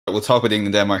we'll talk about the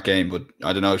England-Denmark game, but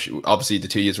I don't know. Obviously, the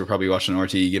 2 years were probably watching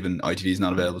RTE, given ITV is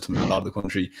not available to a lot of the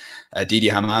country. Didi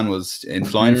Hamann was in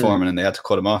flying form, and they had to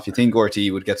cut him off. You think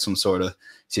RTE would get some sort of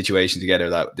situation together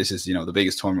that this is, the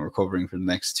biggest tournament we're covering for the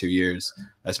next 2 years.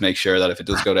 Let's make sure that if it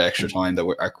does go to extra time, that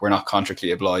we're not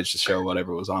contractually obliged to show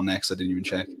whatever was on next. I didn't even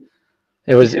check.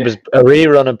 It was a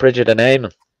rerun of Bridget and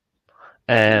Eamon.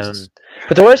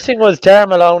 But the worst thing was Darren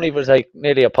Maloney was like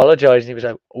nearly apologising. He was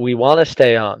like, "We want to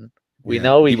stay on. We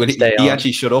know we can stay on." He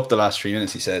actually shut up the last 3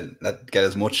 minutes. He said, "Let get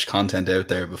as much content out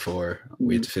there before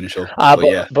we had to finish up."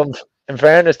 But in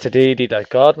fairness to Didi, like,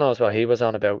 God knows what he was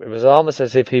on about. It was almost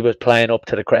as if he was playing up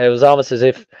to the crowd. It was almost as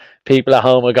if people at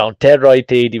home were going, "Dead right,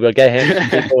 Didi, we'll get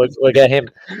him. we'll get him,"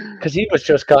 because he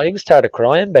started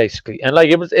crying basically, and like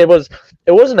it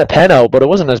wasn't a penalty, but it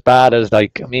wasn't as bad as,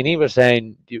 like, I mean, he was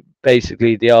saying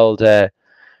basically the old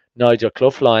Nigel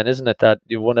Clough line, isn't it, that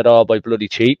you won it all by bloody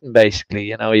cheating,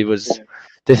 basically. He was,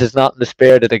 this is not in the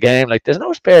spirit of the game. Like, there's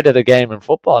no spirit of the game in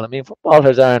football. I mean,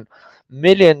 footballers earn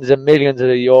millions and millions of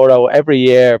euro every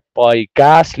year by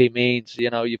ghastly means.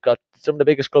 You've got some of the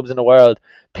biggest clubs in the world,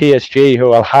 PSG,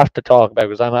 who I'll have to talk about,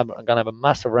 because I'm going to have a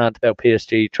massive rant about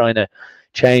PSG trying to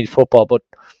change football. But,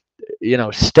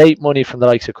 state money from the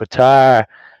likes of Qatar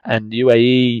and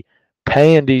UAE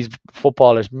paying these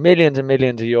footballers millions and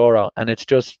millions of euro, and it's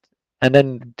just, and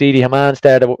then Didi Hamann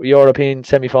there, the European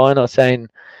semi-final, saying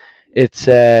it's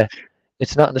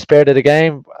not in the spirit of the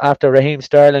game, after Raheem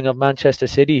Sterling of Manchester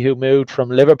City, who moved from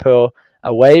Liverpool,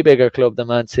 a way bigger club than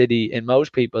Man City in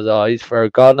most people's eyes, for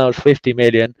God knows 50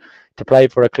 million to play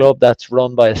for a club that's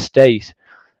run by a state.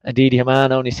 And Didi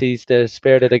Hamann only sees the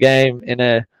spirit of the game in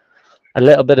a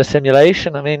little bit of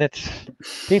simulation. I mean, it's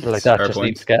people like that just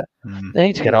need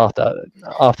to get off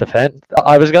the fence.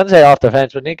 I was going to say off the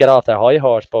fence, but they need to get off their high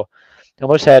horse. But I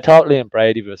must say, totally in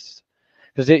Brady was,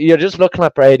 because you're just looking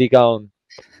at Brady going,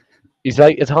 he's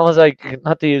like, it's almost like,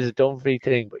 not to use a Dunphy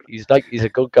thing, but he's a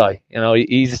good guy.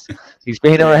 He's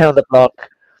been around the block.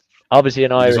 Obviously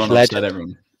an Irish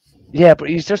legend. Yeah, but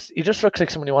he just looks like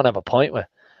someone you want to have a pint with.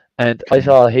 And I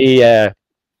thought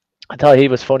he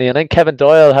was funny. And then Kevin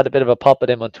Doyle had a bit of a pop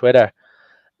at him on Twitter,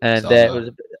 and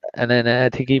then I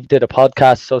think he did a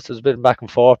podcast, so it was a bit back and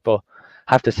forth. But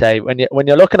I have to say, when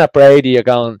you're looking at Brady, you're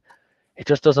going, it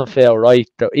just doesn't feel right.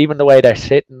 Even the way they're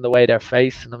sitting, the way they're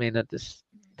facing. I mean, this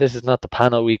is not the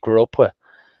panel we grew up with,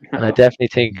 and I definitely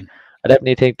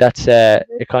think that's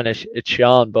it's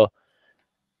Sean, but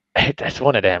that's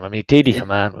one of them. I mean, Didi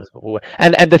Hamann was,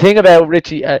 and the thing about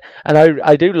Richie, and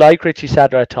I do like Richie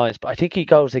Sadlier at times, but I think he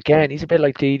goes, again, he's a bit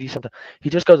like Didi sometimes. He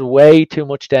just goes way too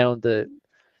much down the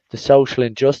social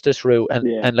injustice route,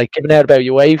 and like giving out about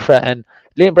UEFA. And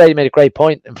Liam Brady made a great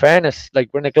point. In fairness, like,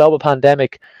 we're in a global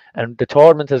pandemic, and the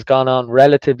tournament has gone on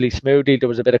relatively smoothly. There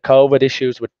was a bit of COVID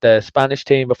issues with the Spanish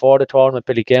team before the tournament,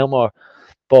 Billy Gilmore,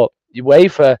 but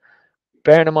UEFA,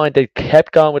 bearing in mind they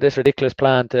kept going with this ridiculous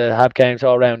plan to have games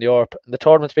all around Europe, and the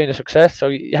tournament's been a success, so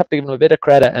you have to give them a bit of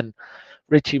credit. And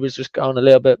Richie was just going a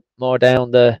little bit more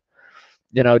down the,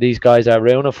 these guys are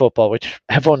ruining football, which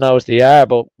everyone knows they are,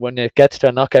 but when it gets to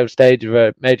a knockout stage of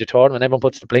a major tournament, everyone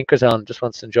puts the blinkers on and just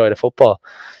wants to enjoy the football.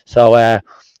 So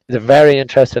it's a very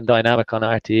interesting dynamic on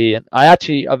RTE, and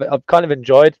I've kind of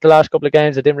enjoyed the last couple of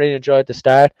games. I didn't really enjoy it at the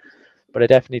start, but I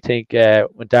definitely think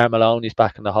when Darren Maloney's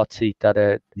back in the hot seat, that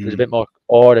there's a bit more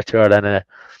order to it. And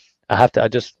I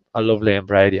love Liam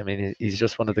Brady. I mean, he's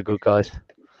just one of the good guys.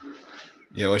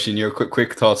 Yeah, Oisin, your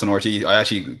quick thoughts on RTE. I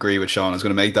actually agree with Sean. I was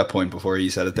going to make that point before he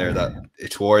said it there, that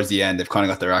towards the end they've kind of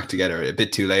got their act together a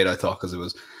bit too late, I thought, because it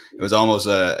was almost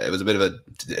it was a bit of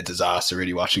a disaster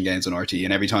really watching games on RTE,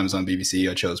 and every time it's on BBC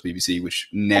I chose BBC, which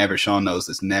never, Sean knows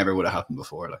this, never would have happened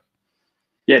before. Like,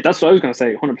 yeah, that's what I was going to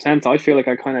say. 100%. I feel like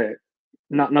I kind of,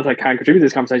 not that I can't contribute to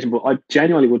this conversation, but I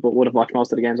genuinely would have watched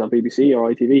most of the games on BBC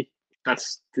or ITV.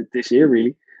 That's this year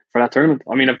really for that tournament.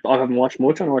 I mean, I haven't watched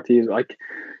much on RTE. Like,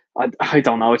 I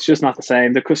don't know. It's just not the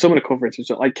same. Some of the coverage is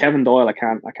just, like Kevin Doyle. I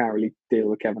can't really deal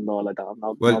with Kevin Doyle like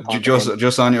that.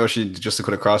 Just on your, just to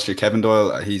cut across you, Kevin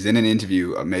Doyle, he's in an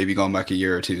interview, maybe going back a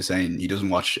year or two, saying he doesn't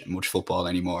watch much football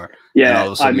anymore. Yeah, and all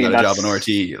of a sudden he got a job on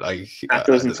RTE. Like, that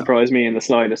doesn't surprise me in the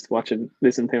slightest.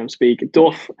 Listen to him speak.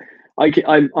 Duff,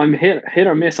 I'm hit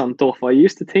or miss on Duff. I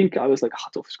used to think, I was like,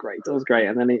 Duff's great. That was great,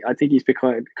 and then I think he's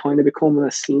kind of becoming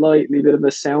a slightly bit of a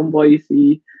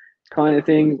soundbitey kind of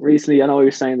thing recently. I know he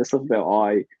was saying the stuff about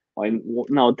I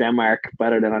know Denmark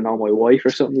better than I know my wife, or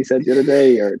something he said the other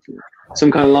day, or some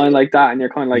kind of line like that, and you're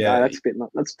kind of like, that's a bit,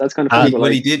 that's kind of funny. But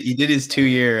well, like, he did his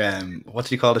 2-year what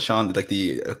do you call it, Sean? Like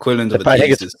the equivalent of a I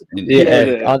think thesis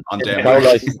on Denmark.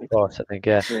 license course, I think,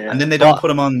 yeah. And then they don't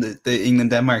put him on the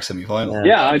England-Denmark semi-final.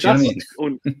 Yeah, do you know that's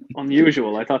what I mean?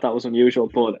 unusual. I thought that was unusual,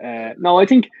 but no, I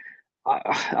think, as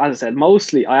I said,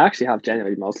 mostly I actually have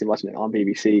genuinely mostly watching it on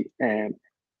BBC,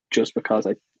 just because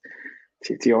the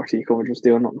RTE coverage was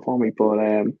doing nothing for me.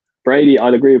 But Brady,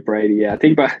 I'd agree with Brady. Yeah, I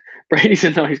think Brady's a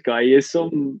nice guy. He has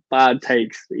some bad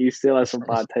takes. He still has some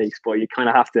bad takes, but you kind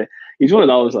of have to. He's one of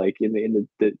those, like, in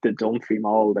the Dunphy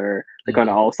mold, or the kind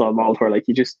of all-star mold, where like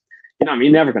you just, you know what I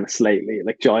mean, you're never going to slate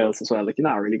like Giles as well. Like, you're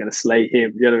not really going to slate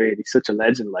him. You know what I mean? He's such a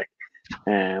legend. Like,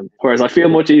 whereas I feel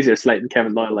much easier slating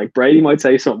Kevin Doyle. Like, Brady might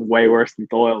say something way worse than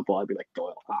Doyle, but I'd be like,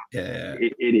 Doyle,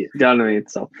 idiot. You know what I mean?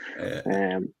 So,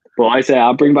 but I say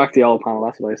I'll bring back the old panel.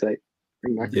 That's what I say.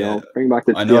 Bring back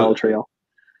the old trio.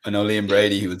 I know Liam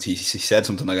Brady. He said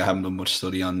something like, I haven't done much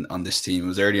study on this team. It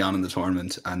was early on in the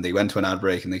tournament, and they went to an ad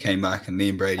break, and they came back, and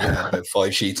Liam Brady had about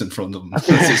 5 sheets in front of them. It's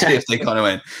as if they kind of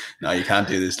went, "No, you can't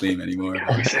do this, Liam, anymore."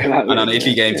 And on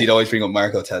Italy games, he'd always bring up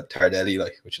Marco Tardelli,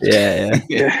 like, which is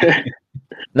yeah.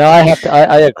 No, I have to.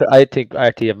 I agree. I think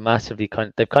RT have massively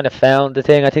they've kind of found the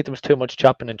thing. I think there was too much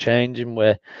chopping and changing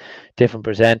with different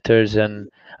presenters, and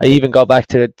I even go back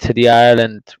to the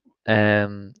Ireland.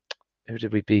 Who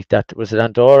did we beat? That was it.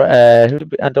 Andorra.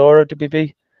 Andorra did we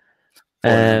beat?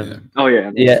 Yeah.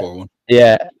 4-1.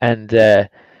 And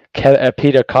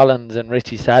Peter Collins and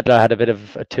Richie Sadlier had a bit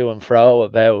of a to and fro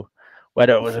about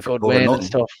whether it was a good win and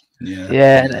stuff.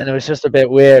 And it was just a bit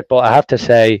weird. But I have to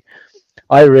say,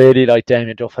 I really like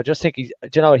Damien Duff. I just think he's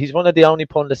one of the only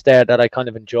pundits there that I kind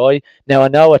of enjoy. Now, I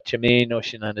know what you mean,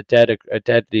 Ocean, and I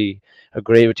deadly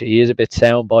agree with you. He is a bit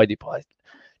soundbitey, but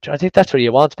I think that's what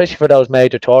you want, especially for those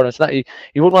major tournaments.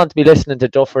 You wouldn't want to be listening to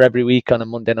Duffer every week on a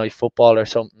Monday Night Football or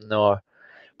something,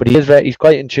 but he's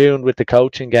quite in tune with the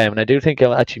coaching game, and I do think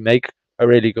he'll actually make a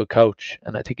really good coach.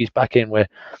 And I think he's back in with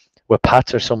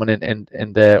Pats or someone in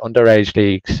the underage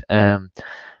leagues.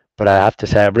 But I have to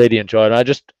say, I've really enjoyed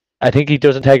it. I think he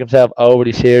doesn't take himself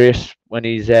overly serious when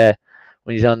he's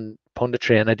on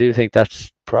punditry, and I do think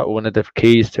that's probably one of the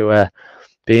keys to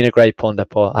being a great pundit.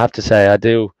 But I have to say, I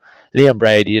do. Liam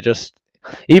Brady,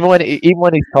 even when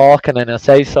he's talking and he'll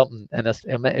say something and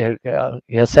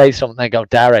he'll say something and go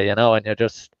Dara, and you're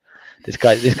just this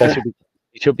guy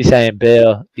should be saying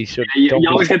Bill. He should. You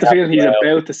always get the feeling he's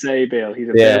about to say Bill. He's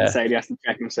about to say he has to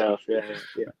check himself.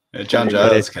 John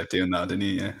Giles kept doing that, didn't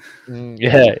he?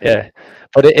 Yeah.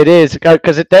 But it is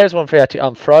because there's one for you actually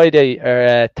on Friday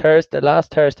or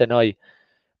last Thursday night,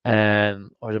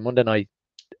 or the Monday night.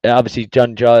 Obviously,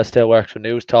 John Giles still works for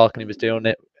News Talk, and he was doing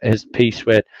his piece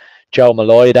with Joe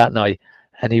Malloy that night,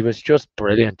 and he was just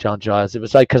brilliant, John Giles. It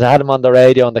was like, because I had him on the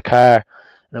radio in the car,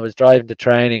 and I was driving to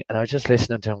training, and I was just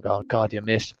listening to him going, God, you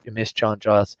miss John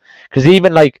Giles. Because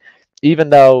even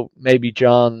though maybe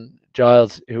John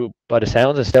Giles, who by the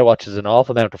sounds of still watches an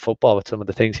awful amount of football with some of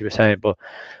the things he was saying, but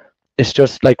it's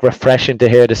just like refreshing to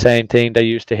hear the same thing they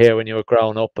used to hear when you were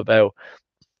growing up about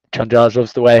John Giles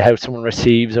loves the way how someone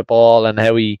receives a ball and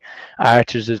how he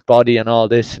arches his body and all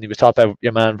this. And he was talking about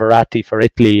your man Verratti for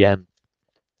Italy.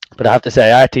 But I have to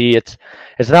say, RTE,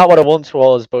 it's not what it once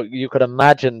was, but you could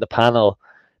imagine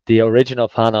the original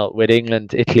panel with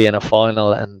England, Italy in a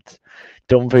final, and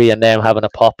Dunphy and them having a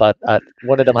pop at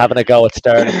one of them having a go at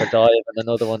Sterling for dive, and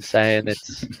another one saying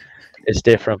it's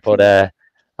different. But I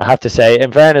have to say,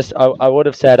 in fairness, I would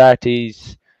have said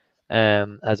RTE's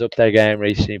has upped their game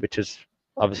recently, which is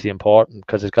obviously important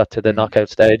because it's got to the knockout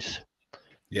stage.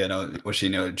 Yeah,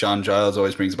 John Giles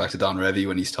always brings it back to Don Revy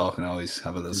when he's talking. I always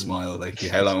have a little smile. Like,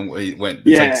 how long went?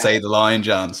 It's like, say the line,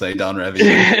 John. Say Don Revy.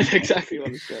 That's exactly what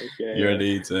it's like. Your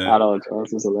leads.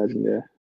 Giles is a legend. Yeah.